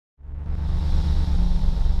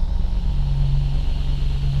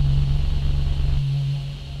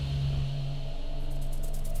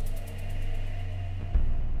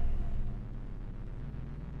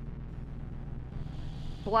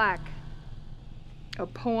Black, a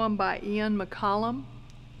poem by McCallum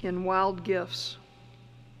in Wild Gifts.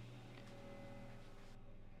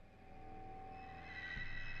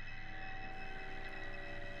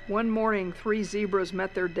 One morning, 3 zebras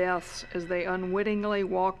met their deaths as they unwittingly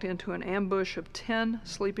walked into an ambush of 10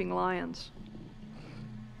 sleeping lions.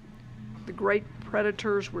 The great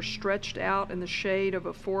predators were stretched out in the shade of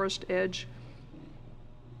a forest edge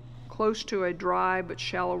close to a dry but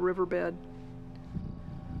shallow riverbed.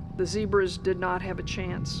 The zebras did not have a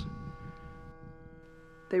chance.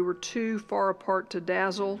 They were too far apart to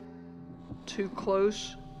dazzle, too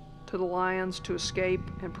close to the lions to escape,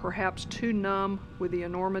 and perhaps too numb with the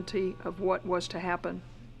enormity of what was to happen.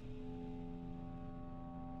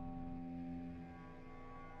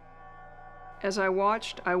 As I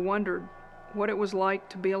watched, I wondered what it was like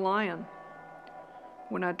to be a lion.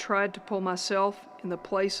 When I tried to pull myself in the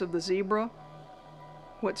place of the zebra,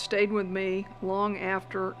 what stayed with me long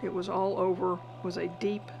after it was all over was a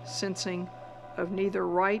deep sensing of neither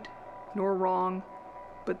right nor wrong,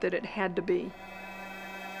 but that it had to be.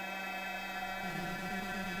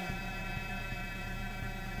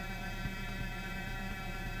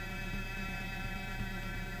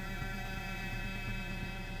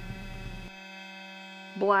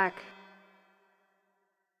 Black.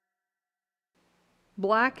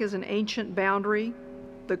 Black is an ancient boundary,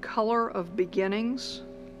 the color of beginnings,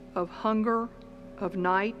 of hunger, of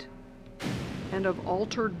night, and of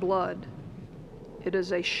altered blood. It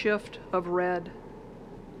is a shift of red.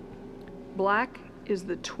 Black is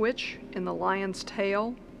the twitch in the lion's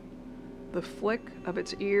tail, the flick of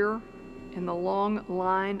its ear, and the long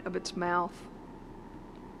line of its mouth.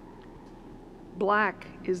 Black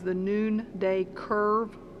is the noonday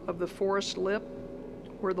curve of the forest lip,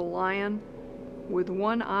 where the lion, with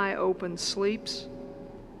one eye open, sleeps,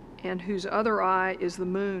 and whose other eye is the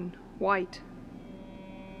moon, white.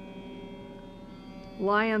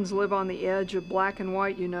 Lions live on the edge of black and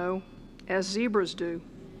white, you know, as zebras do.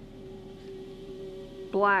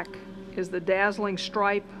 Black is the dazzling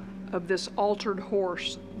stripe of this altered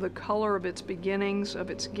horse, the color of its beginnings,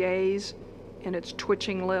 of its gaze, and its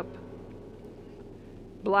twitching lip.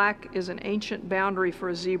 Black is an ancient boundary for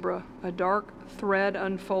a zebra, a dark thread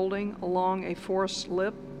unfolding along a forest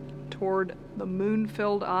lip toward the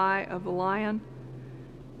moon-filled eye of the lion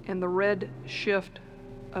and the red shift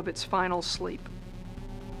of its final sleep.